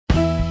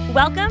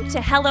Welcome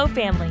to Hello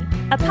Family,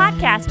 a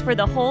podcast for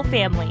the whole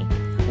family.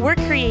 We're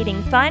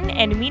creating fun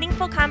and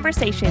meaningful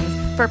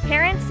conversations for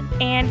parents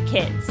and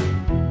kids.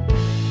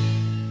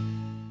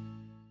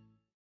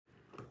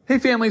 Hey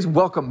families,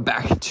 welcome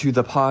back to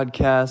the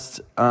podcast.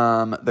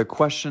 The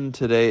question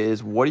today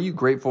is, what are you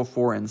grateful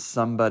for in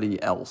somebody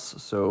else?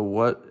 So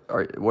what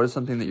is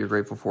something that you're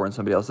grateful for in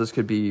somebody else? This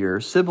could be your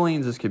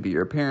siblings, this could be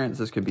your parents,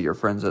 this could be your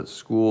friends at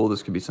school,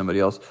 this could be somebody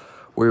else.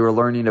 We were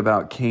learning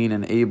about Cain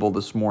and Abel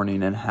this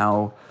morning and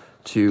how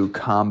to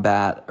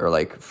combat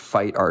or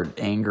fight our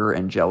anger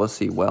and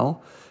jealousy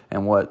well.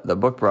 And what the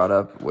book brought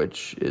up,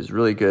 which is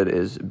really good,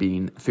 is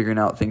figuring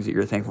out things that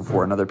you're thankful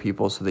for in other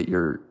people so that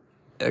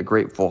a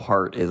grateful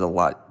heart is a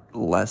lot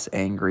less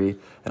angry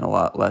and a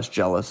lot less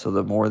jealous. So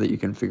the more that you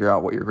can figure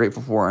out what you're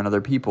grateful for in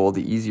other people,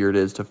 the easier it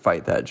is to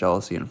fight that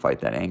jealousy and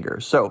fight that anger.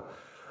 So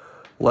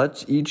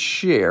let's each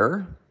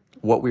share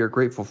what we are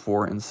grateful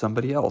for in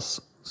somebody else.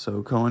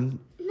 So Cohen,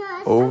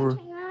 over.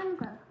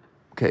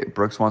 Okay,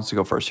 Brooks wants to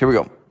go first. Here we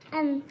go.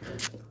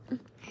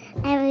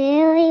 I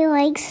really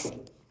like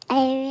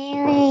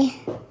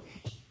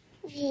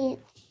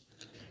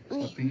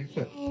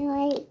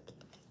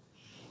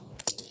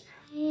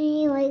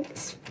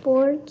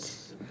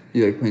sports.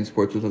 You like playing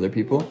sports with other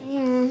people?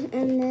 Yeah,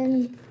 and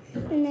then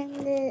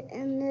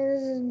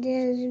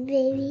there's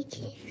baby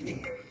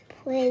kids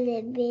play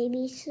the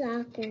baby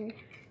soccer.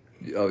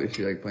 Oh,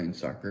 so you like playing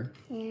soccer?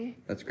 Yeah.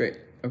 That's great.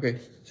 Okay,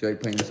 so you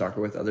like playing soccer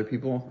with other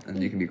people,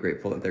 and you can be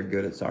grateful that they're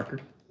good at soccer?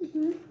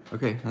 Mm-hmm.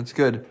 Okay, that's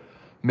good.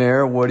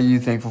 Mare, what are you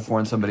thankful for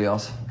in somebody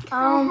else?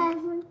 I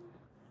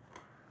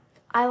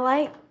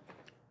like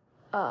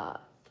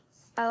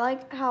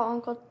how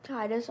Uncle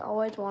Titus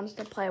always wants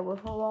to play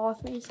wiffle ball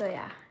with me, so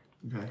yeah,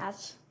 Okay.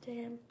 that's to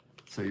him.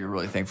 So you're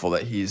really thankful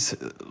that he's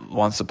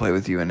wants to play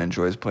with you and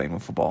enjoys playing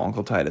with football,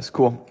 Uncle Titus.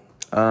 Cool.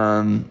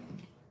 Cohen,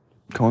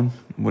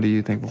 what are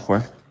you thankful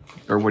for?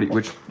 Or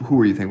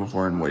who are you thankful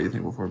for, and what are you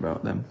thankful for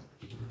about them?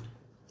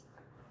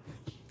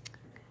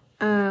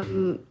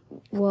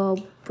 Well,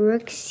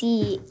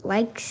 Brooksy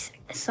likes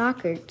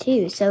soccer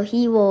too, so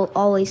he will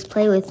always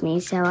play with me.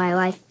 So I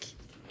like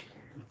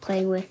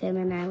playing with him,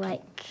 and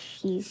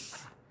he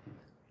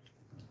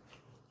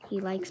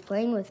likes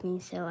playing with me.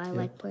 So I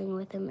like playing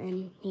with him,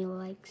 and he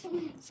likes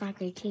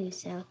soccer too.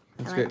 So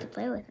That's I like great. to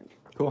play with him.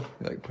 Cool.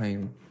 You like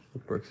playing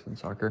with Brooks and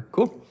soccer?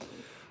 Cool.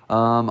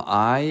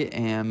 I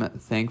am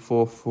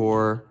thankful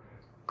for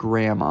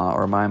Grandma,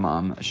 or my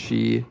mom.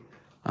 She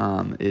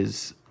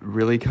is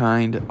really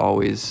kind,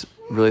 always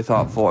really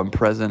thoughtful and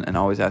present, and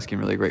always asking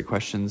really great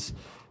questions,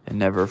 and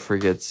never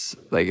forgets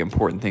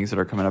important things that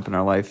are coming up in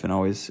our life, and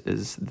always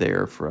is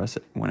there for us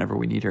whenever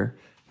we need her.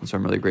 And so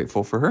I'm really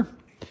grateful for her.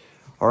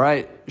 All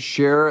right,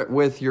 share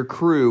with your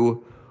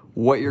crew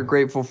what you're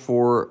grateful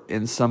for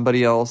in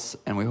somebody else,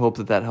 and we hope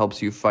that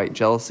helps you fight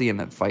jealousy and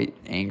that fight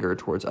anger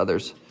towards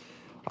others.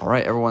 All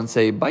right, everyone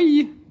say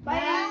bye.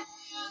 Bye.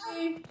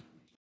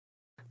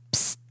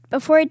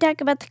 Before we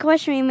talk about the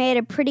question, we made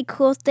a pretty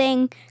cool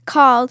thing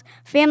called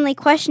Family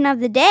Question of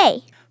the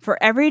Day.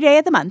 For every day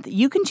of the month,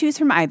 you can choose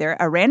from either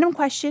a random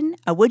question,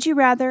 a would you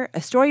rather,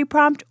 a story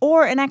prompt,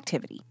 or an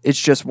activity.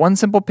 It's just one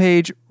simple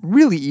page,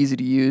 really easy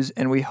to use,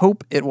 and we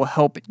hope it will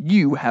help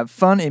you have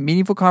fun and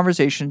meaningful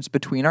conversations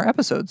between our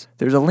episodes.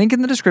 There's a link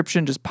in the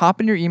description. Just pop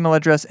in your email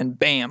address and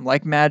bam,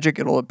 like magic,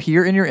 it'll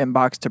appear in your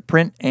inbox to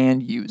print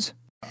and use.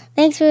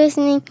 Thanks for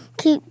listening.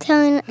 Keep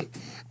telling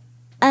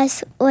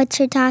us what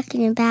you're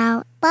talking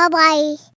about. Bye-bye.